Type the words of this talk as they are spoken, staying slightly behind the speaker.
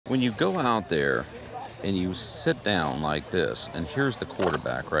When you go out there and you sit down like this, and here's the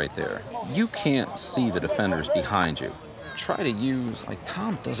quarterback right there, you can't see the defenders behind you. Try to use, like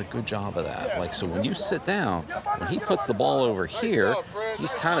Tom does a good job of that. Like, so when you sit down, when he puts the ball over here,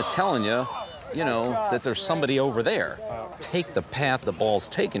 he's kind of telling you, you know, that there's somebody over there. Take the path the ball's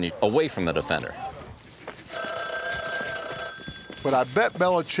taking you away from the defender. But I bet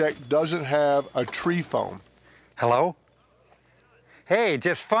Belichick doesn't have a tree phone. Hello? Hey,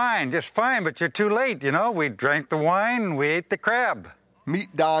 just fine, but you're too late, you know. We drank the wine and we ate the crab.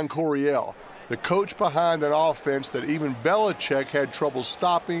 Meet Don Coryell, the coach behind an offense that even Belichick had trouble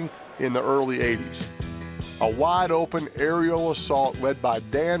stopping in the early 80s. A wide-open aerial assault led by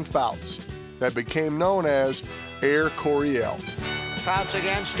Dan Fouts that became known as Air Coryell. Fouts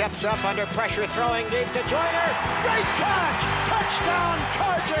again, steps up under pressure, throwing deep to Joyner. Great catch! Touchdown,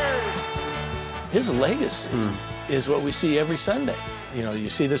 Chargers! His legacy is what we see every Sunday. You know, you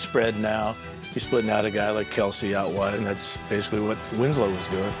see the spread now. He's splitting out a guy like Kelsey out wide, and that's basically what Winslow was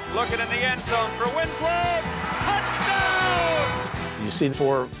doing. Looking in the end zone for Winslow. Touchdown! You see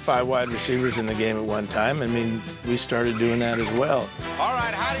 4 or 5 wide receivers in the game at one time. I mean, we started doing that as well. All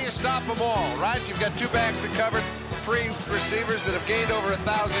right, how do you stop them all, right? You've got 2 backs to cover, 3 receivers that have gained over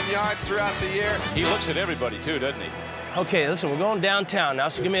 1,000 yards throughout the year. He looks at everybody, too, doesn't he? Okay, listen, we're going downtown now,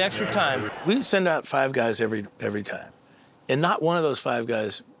 so give me extra time. We send out 5 guys every time, and not one of those 5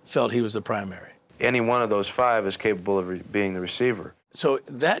 guys felt he was the primary. Any one of those 5 is capable of being the receiver. So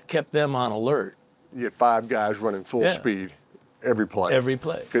that kept them on alert. You get 5 guys running full speed every play. Every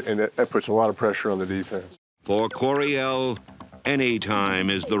play. And that puts a lot of pressure on the defense. For Coryell, any time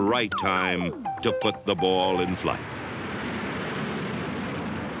is the right time to put the ball in flight.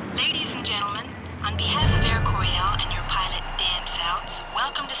 Ladies and gentlemen, on behalf of Air Coryell and your pilot, Dan Fouts,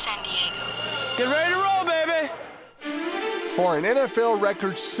 welcome to San Diego. Get ready to roll, baby! For an NFL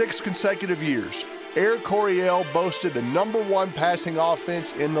record 6 consecutive years, Air Coryell boasted the #1 passing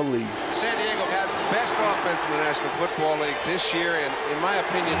offense in the league. San Diego has the best offense in the National Football League this year and, in my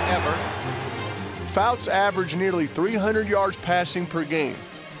opinion, ever. Fouts averaged nearly 300 yards passing per game,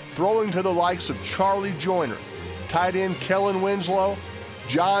 throwing to the likes of Charlie Joyner, tight end Kellen Winslow,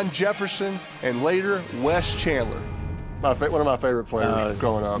 John Jefferson, and later Wes Chandler. One of my favorite players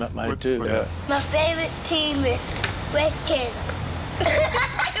growing up. Mine too. Yeah. My favorite team is Wes Chandler.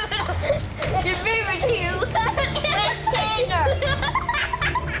 Your favorite team? Wes Chandler.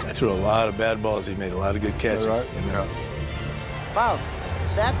 I threw a lot of bad balls. He made a lot of good catches. Right? Yeah. Fouts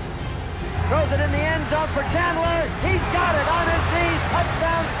sets, throws it in the end zone for Chandler. He's got it on his knees.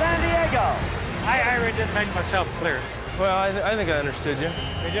 Touchdown, San Diego. I really didn't make myself clear. Well, I think I understood you.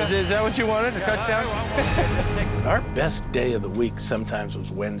 Is that what you wanted, a touchdown? Our best day of the week sometimes was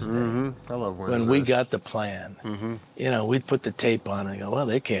Wednesday. I love Wednesday. When we got the plan. You know, we'd put the tape on and go, well,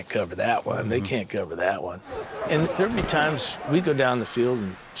 they can't cover that one. They can't cover that one. And there'd be times we'd go down the field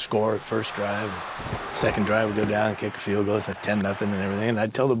and score the first drive. Second drive, we'd go down and kick a field goal. It's 10-0 and everything. And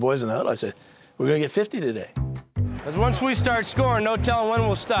I'd tell the boys in the huddle, I said, we're going to get 50 today. Because once we start scoring, no telling when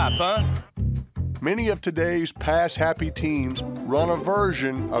we'll stop, huh? Many of today's pass-happy teams run a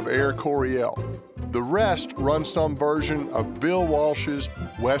version of Air Coryell. The rest run some version of Bill Walsh's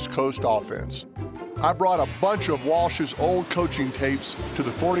West Coast offense. I brought a bunch of Walsh's old coaching tapes to the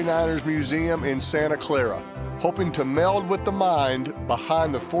 49ers Museum in Santa Clara, hoping to meld with the mind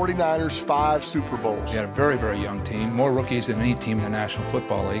behind the 49ers' 5 Super Bowls. We had a very, very young team, more rookies than any team in the National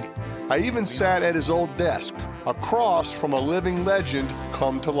Football League. I even sat at his old desk, across from a living legend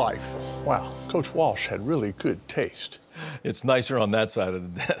come to life. Wow, Coach Walsh had really good taste. It's nicer on that side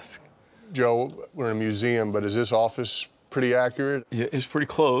of the desk. Joe, we're in a museum, but is this office pretty accurate? Yeah, it's pretty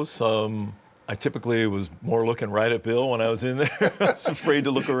close. I typically was more looking right at Bill when I was in there. I was afraid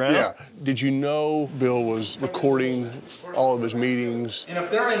to look around. Yeah. Did you know Bill was recording all of his meetings? And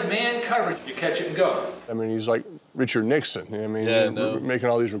if they're in man coverage, you catch it and go. I mean, he's like Richard Nixon. I mean, yeah, making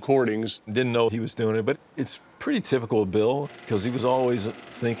all these recordings. Didn't know he was doing it, but it's pretty typical of Bill because he was always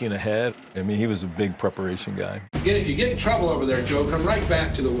thinking ahead. I mean, he was a big preparation guy. Again, if you get in trouble over there, Joe, come right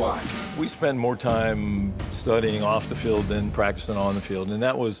back to the why. We spend more time studying off the field than practicing on the field, and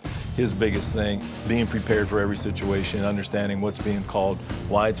that was his biggest thing, being prepared for every situation, understanding what's being called,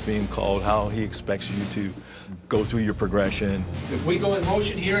 why it's being called, how he expects you to go through your progression. If we go in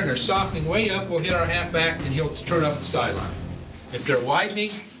motion here and they're softening way up, we'll hit our halfback and he'll turn up the sideline. If they're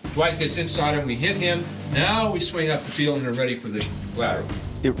widening, Dwight gets inside him, we hit him. Now we swing up the field and they're ready for the lateral.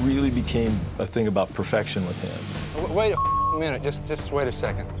 It really became a thing about perfection with him. Wait a minute, just wait a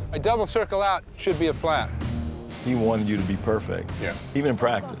second. A double circle out should be a flat. He wanted you to be perfect, even in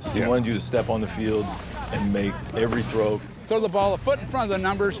practice. He wanted you to step on the field and make every throw throw the ball a foot in front of the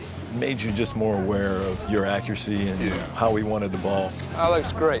numbers. Made you just more aware of your accuracy and how we wanted the ball. That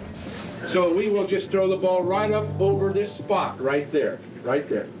looks great. So we will just throw the ball right up over this spot right there,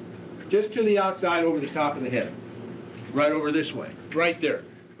 just to the outside over the top of the head, right over this way, right there.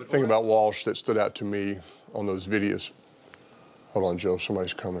 The thing about Walsh that stood out to me on those videos. Hold on, Joe,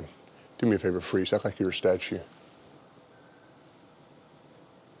 somebody's coming. Do me a favor, freeze. Act like you're a statue.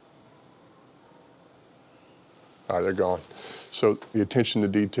 All right, they're gone. So the attention to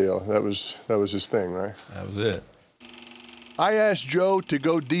detail, that was his thing, right? That was it. I asked Joe to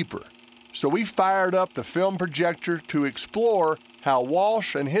go deeper, so we fired up the film projector to explore how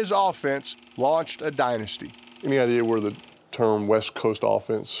Walsh and his offense launched a dynasty. Any idea where the term West Coast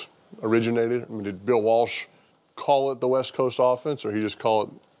offense originated? I mean, did Bill Walsh call it the West Coast offense, or he just call it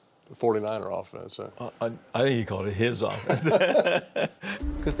the 49er offense? I think he called it his offense.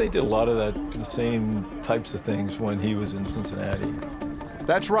 Because they did a lot of the same types of things when he was in Cincinnati.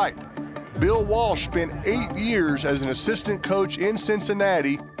 That's right. Bill Walsh spent 8 years as an assistant coach in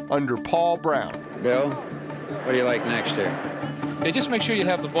Cincinnati under Paul Brown. Bill, what do you like next year? Hey, just make sure you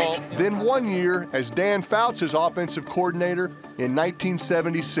have the ball. Then 1 year as Dan Fouts' offensive coordinator in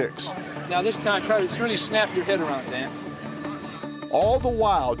 1976. Now this time, try to really snap your head around, Dan. All the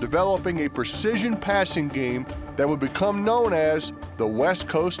while developing a precision passing game that would become known as the West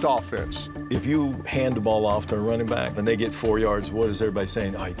Coast offense. If you hand the ball off to a running back and they get 4 yards, what is everybody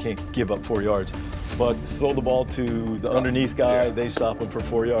saying? Oh, you can't give up 4 yards. But throw the ball to the underneath guy, they stop him for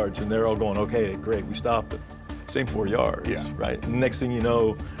 4 yards, and they're all going, okay, great, we stopped it. Same 4 yards, right? And next thing you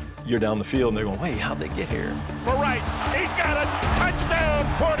know, you're down the field, and they're going, wait, how'd they get here? For Rice, he's got a touchdown,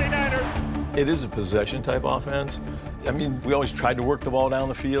 49er. It is a possession-type offense. I mean, we always tried to work the ball down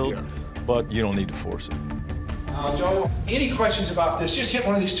the field, but you don't need to force it. Joe, any questions about this? Just hit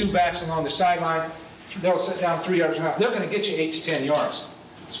one of these two backs along the sideline. They'll sit down 3 yards and a half. They're going to get you 8 to 10 yards.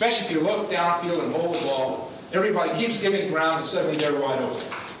 Especially if you look downfield and hold the ball. Everybody keeps giving ground and suddenly they're wide open.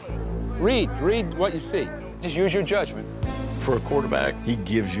 Read what you see. Just use your judgment. For a quarterback, he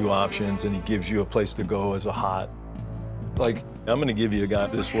gives you options and he gives you a place to go as a hot. Like, I'm going to give you a guy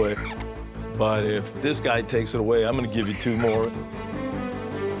this way, but if this guy takes it away, I'm going to give you 2 more.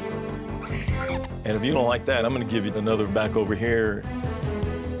 And if you don't like that, I'm going to give you another back over here.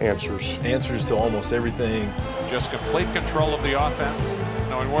 Answers to almost everything. Just complete control of the offense,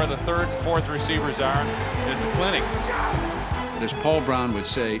 knowing where the third and fourth receivers are. It's a clinic. As Paul Brown would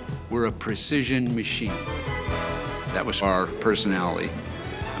say, we're a precision machine. That was our personality.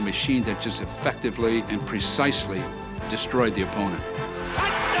 A machine that just effectively and precisely destroyed the opponent.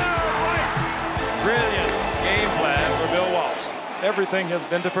 Touchdown, Rice! Brilliant game plan for Bill Walsh. Everything has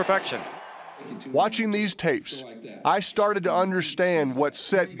been to perfection. Watching these tapes, I started to understand what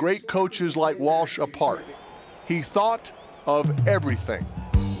set great coaches like Walsh apart. He thought of everything.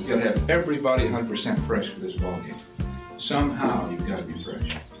 You've got to have everybody 100% fresh for this ball game. Somehow you've got to be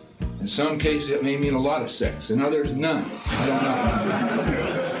fresh. In some cases it may mean a lot of sex, in others none. I don't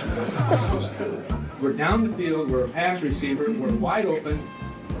know. We're down the field, we're a pass receiver, we're wide open,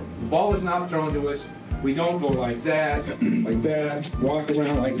 the ball is not thrown to us. We don't go like that, walk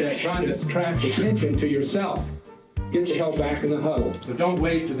around like that, trying to attract attention to yourself. Get the hell back in the huddle. So don't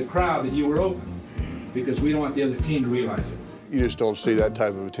wave to the crowd that you were open, because we don't want the other team to realize it. You just don't see that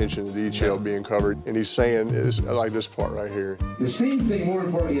type of attention to detail being covered. And he's saying, is like this part right here. The same thing, more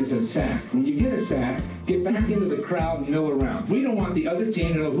importantly, is a sack. When you get a sack, get back into the crowd and mill around. We don't want the other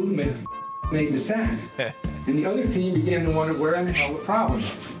team to know who made the sack. And the other team began to wonder where in the hell the problem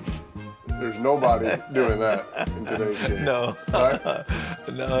is. There's nobody doing that in today's game. No. Right?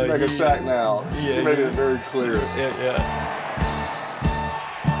 No. You make a sack now. Yeah, You're making it very clear. Yeah.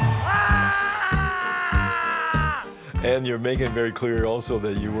 And you're making it very clear also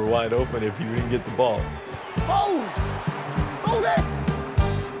that you were wide open if you didn't get the ball.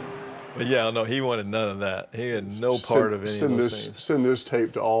 But yeah, no, he wanted none of that. He had no part of any of those things. Send this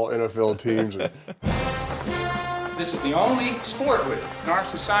tape to all NFL teams. This is the only sport in our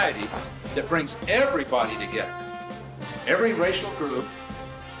society that brings everybody together. Every racial group,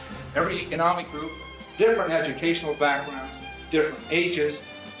 every economic group, different educational backgrounds, different ages.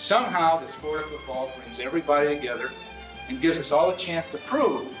 Somehow the sport of football brings everybody together and gives us all a chance to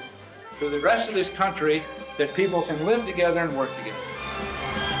prove to the rest of this country that people can live together and work together.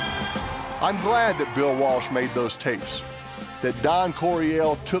 I'm glad that Bill Walsh made those tapes, that Don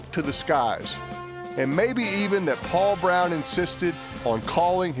Coryell took to the skies, and maybe even that Paul Brown insisted on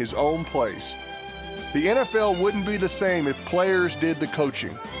calling his own plays. The NFL wouldn't be the same if players did the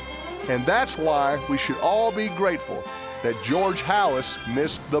coaching. And that's why we should all be grateful that George Halas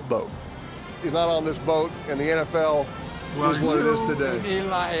missed the boat. He's not on this boat, and the NFL is what it is today.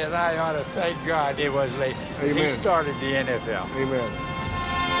 Eli and I ought to thank God it was late. Amen. He started the NFL. Amen.